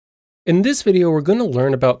In this video, we're going to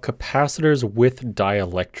learn about capacitors with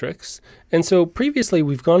dielectrics. And so previously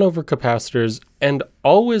we've gone over capacitors and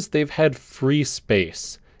always they've had free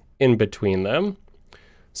space in between them.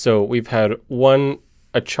 So we've had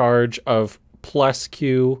a charge of plus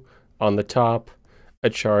Q on the top, a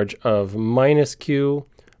charge of minus Q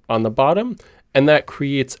on the bottom, and that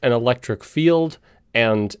creates an electric field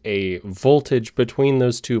and a voltage between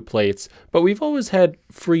those two plates, but we've always had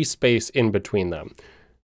free space in between them.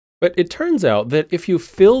 But it turns out that if you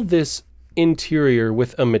fill this interior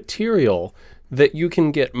with a material, that you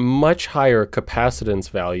can get much higher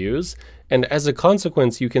capacitance values, and as a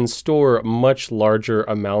consequence, you can store much larger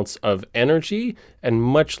amounts of energy and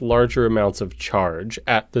much larger amounts of charge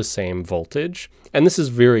at the same voltage. And this is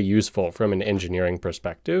very useful from an engineering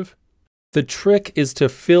perspective. The trick is to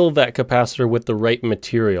fill that capacitor with the right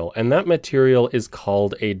material, and that material is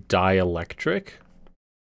called a dielectric.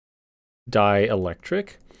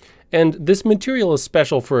 And this material is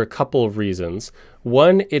special for a couple of reasons.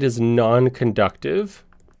 One, it is non-conductive,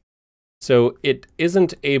 so it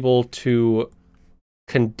isn't able to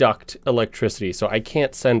conduct electricity, so I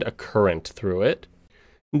can't send a current through it.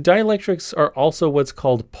 Dielectrics are also what's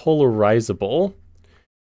called polarizable,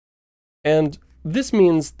 and this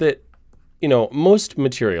means that most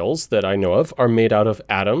materials that I know of are made out of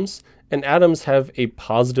atoms, and atoms have a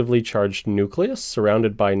positively charged nucleus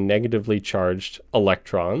surrounded by negatively charged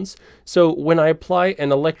electrons. So when I apply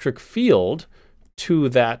an electric field to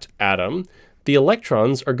that atom, the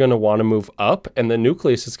electrons are going to want to move up and the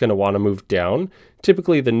nucleus is going to want to move down.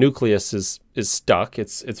 Typically the nucleus is stuck,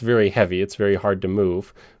 it's very heavy, it's very hard to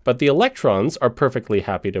move, but the electrons are perfectly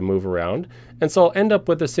happy to move around. And so I'll end up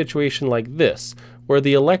with a situation like this, where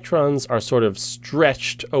the electrons are sort of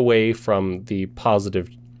stretched away from the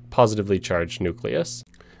positively charged nucleus.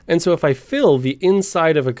 And so if I fill the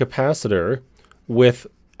inside of a capacitor with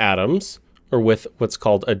atoms, or with what's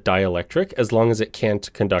called a dielectric, as long as it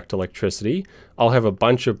can't conduct electricity, I'll have a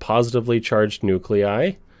bunch of positively charged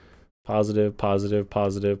nuclei, positive, positive,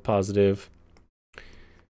 positive, positive,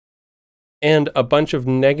 and a bunch of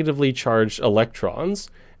negatively charged electrons.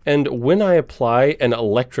 And when I apply an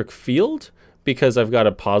electric field, because I've got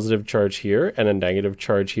a positive charge here and a negative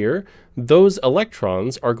charge here, those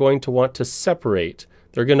electrons are going to want to separate.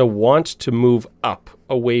 They're going to want to move up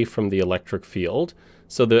away from the electric field.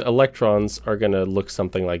 So the electrons are going to look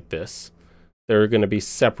something like this. They're going to be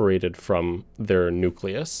separated from their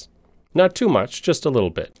nucleus. Not too much, just a little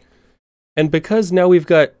bit. And because now we've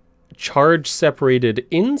got charge separated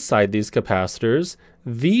inside these capacitors,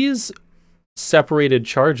 these separated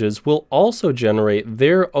charges will also generate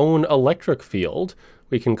their own electric field.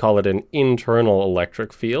 We can call it an internal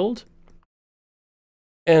electric field.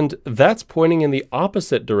 And that's pointing in the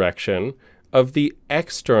opposite direction of the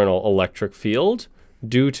external electric field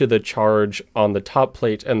due to the charge on the top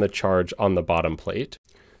plate and the charge on the bottom plate.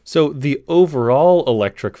 So the overall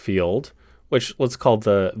electric field, which let's call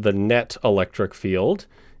the net electric field,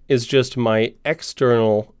 is just my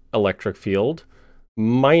external electric field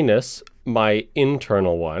minus my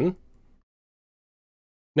internal one.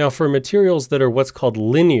 Now for materials that are what's called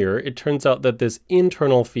linear, it turns out that this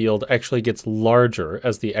internal field actually gets larger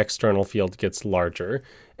as the external field gets larger.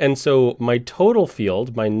 And so my total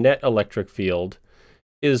field, my net electric field,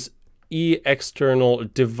 is E external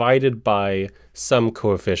divided by some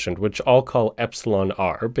coefficient, which I'll call epsilon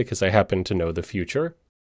r because I happen to know the future.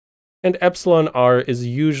 And epsilon r is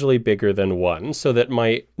usually bigger than 1, so that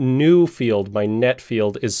my new field, my net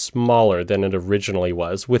field, is smaller than it originally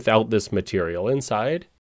was without this material inside.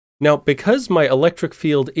 Now, because my electric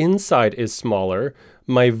field inside is smaller,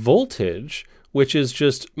 my voltage, which is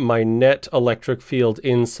just my net electric field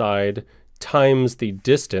inside times the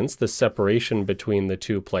distance, the separation between the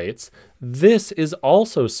two plates, this is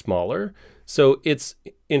also smaller. So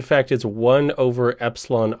in fact, it's 1 over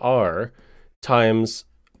epsilon r times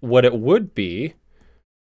what it would be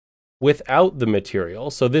without the material.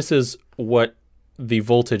 So this is what the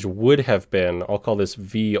voltage would have been. I'll call this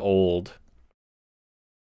V old.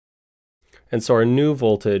 And so our new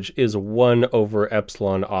voltage is 1 over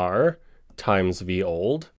epsilon r times V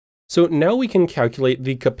old. So now we can calculate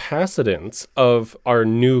the capacitance of our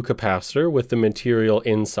new capacitor with the material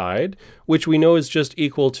inside, which we know is just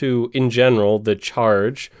equal to, in general, the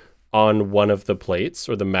charge on one of the plates,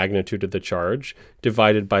 or the magnitude of the charge,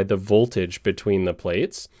 divided by the voltage between the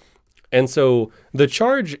plates. And so the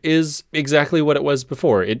charge is exactly what it was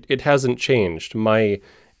before. It hasn't changed.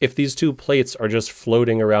 If these two plates are just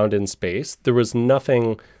floating around in space, there was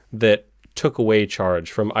nothing that took away charge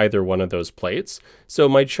from either one of those plates. So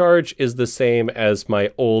my charge is the same as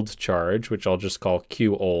my old charge, which I'll just call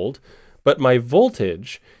Q old, but my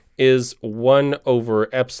voltage is 1 over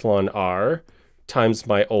epsilon r times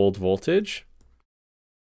my old voltage.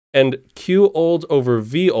 And Q old over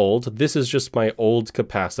V old, this is just my old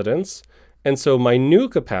capacitance. And so my new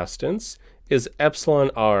capacitance is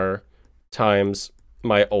epsilon r times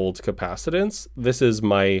my old capacitance. This is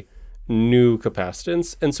my new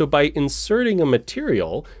capacitance. And so by inserting a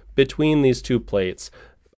material between these two plates,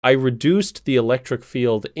 I reduced the electric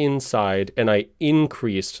field inside and I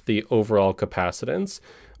increased the overall capacitance.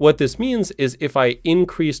 What this means is if I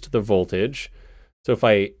increased the voltage, so if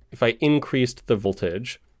I increased the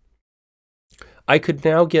voltage, I could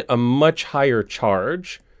now get a much higher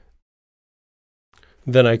charge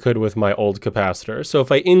than I could with my old capacitor. So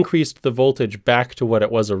if I increased the voltage back to what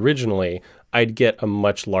it was originally, I'd get a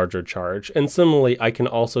much larger charge. And similarly, I can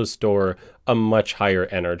also store a much higher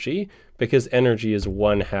energy because energy is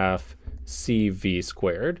 1/2 CV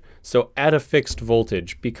squared. So at a fixed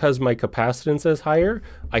voltage, because my capacitance is higher,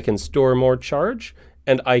 I can store more charge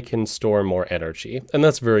and I can store more energy. And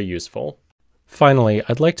that's very useful. Finally,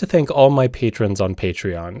 I'd like to thank all my patrons on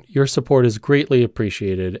Patreon. Your support is greatly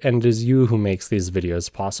appreciated, and it is you who makes these videos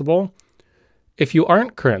possible. If you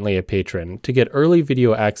aren't currently a patron, to get early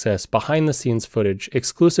video access, behind-the-scenes footage,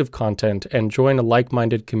 exclusive content, and join a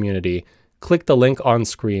like-minded community, click the link on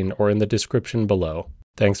screen or in the description below.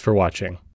 Thanks for watching.